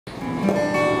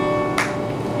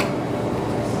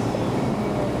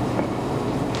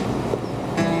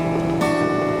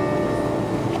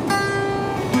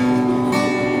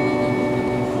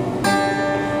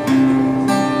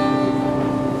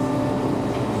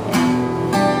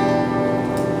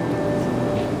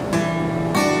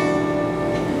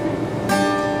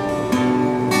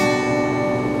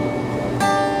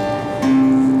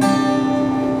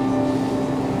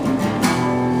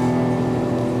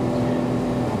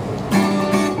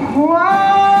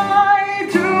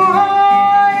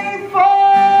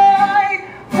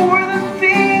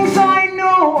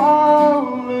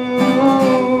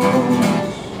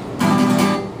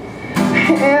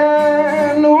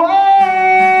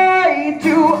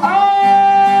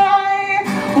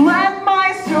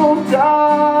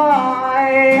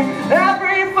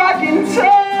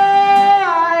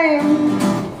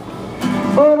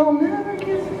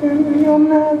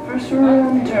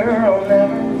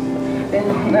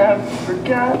never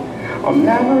forget, I'll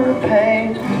never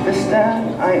repay this debt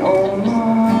I owe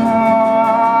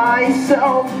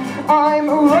myself. I'm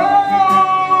alone,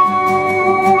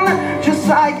 just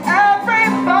like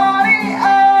everybody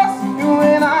else.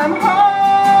 When I'm home,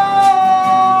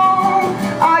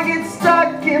 I get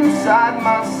stuck inside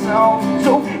myself.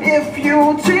 So if you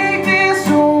take this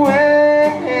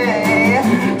away,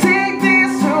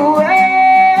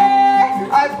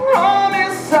 I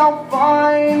promise I'll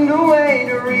find a way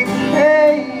to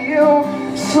repay you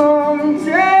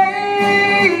someday.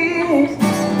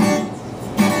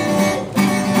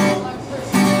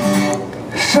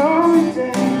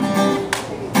 Someday.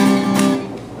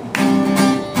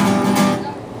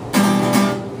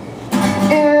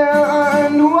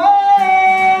 And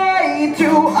why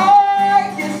do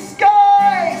I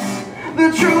disguise the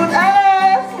truth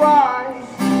as lies?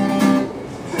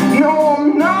 No, I'm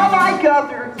not like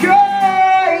other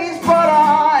guys, but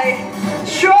I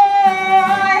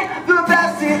try the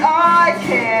best that I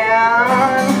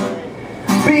can,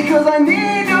 because I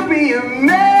need to be a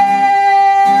man.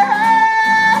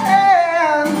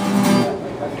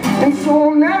 And so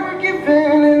I'll never give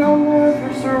in, and I'll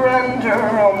never surrender.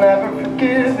 I'll never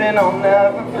forgive, and I'll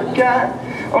never forget.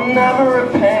 I'll never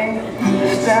repay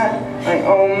this debt I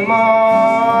owe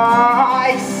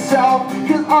myself,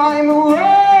 'cause I'm alone,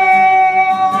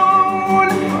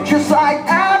 just like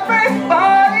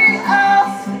everybody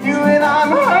else. When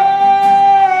I'm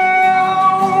home,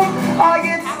 I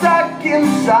get stuck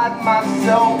inside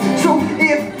myself.